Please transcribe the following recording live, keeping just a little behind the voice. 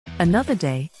Another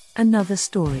day, another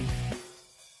story.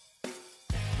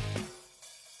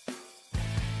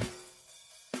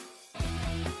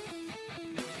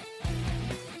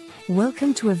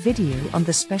 Welcome to a video on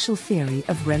the special theory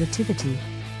of relativity.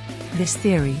 This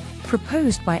theory,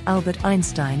 proposed by Albert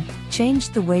Einstein,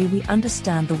 changed the way we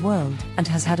understand the world and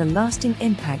has had a lasting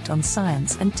impact on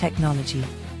science and technology.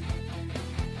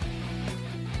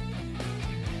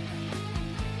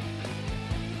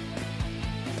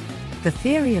 The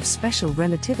theory of special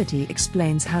relativity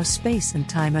explains how space and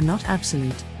time are not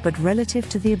absolute, but relative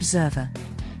to the observer.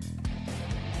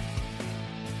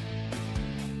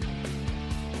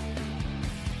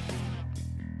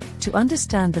 To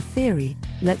understand the theory,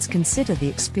 let's consider the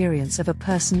experience of a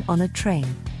person on a train.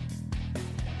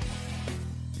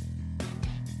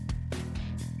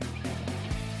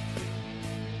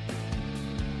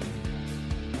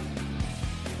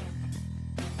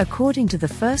 According to the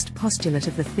first postulate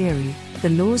of the theory, the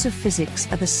laws of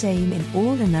physics are the same in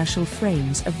all inertial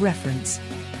frames of reference.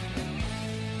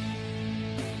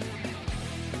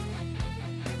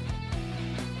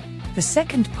 The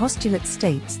second postulate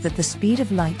states that the speed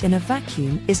of light in a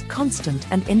vacuum is constant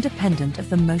and independent of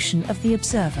the motion of the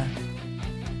observer.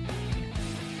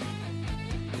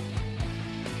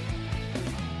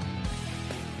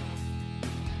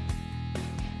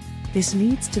 This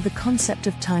leads to the concept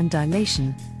of time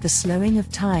dilation, the slowing of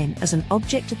time as an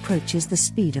object approaches the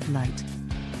speed of light.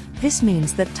 This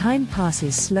means that time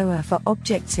passes slower for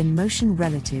objects in motion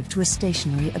relative to a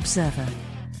stationary observer.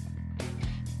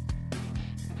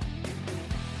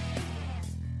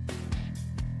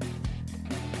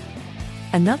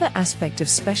 Another aspect of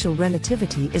special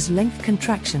relativity is length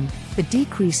contraction, the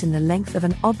decrease in the length of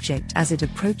an object as it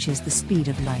approaches the speed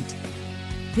of light.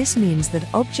 This means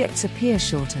that objects appear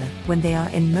shorter when they are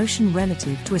in motion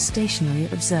relative to a stationary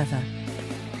observer.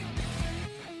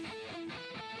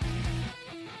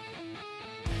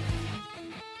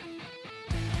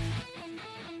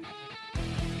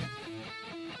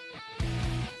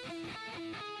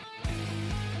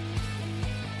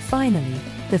 Finally,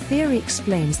 the theory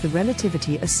explains the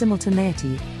relativity of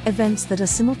simultaneity. Events that are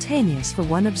simultaneous for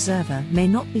one observer may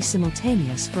not be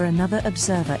simultaneous for another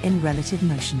observer in relative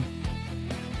motion.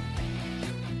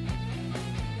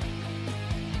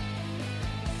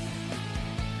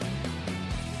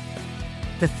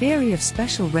 The theory of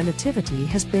special relativity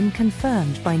has been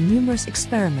confirmed by numerous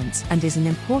experiments and is an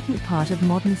important part of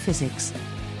modern physics.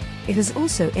 It has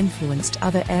also influenced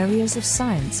other areas of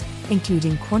science,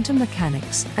 including quantum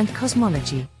mechanics and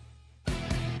cosmology.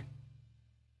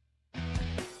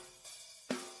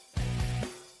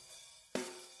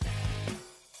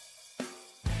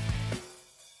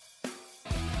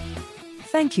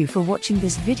 Thank you for watching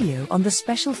this video on the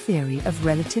special theory of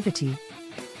relativity.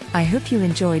 I hope you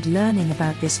enjoyed learning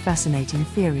about this fascinating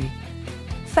theory.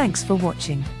 Thanks for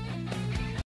watching.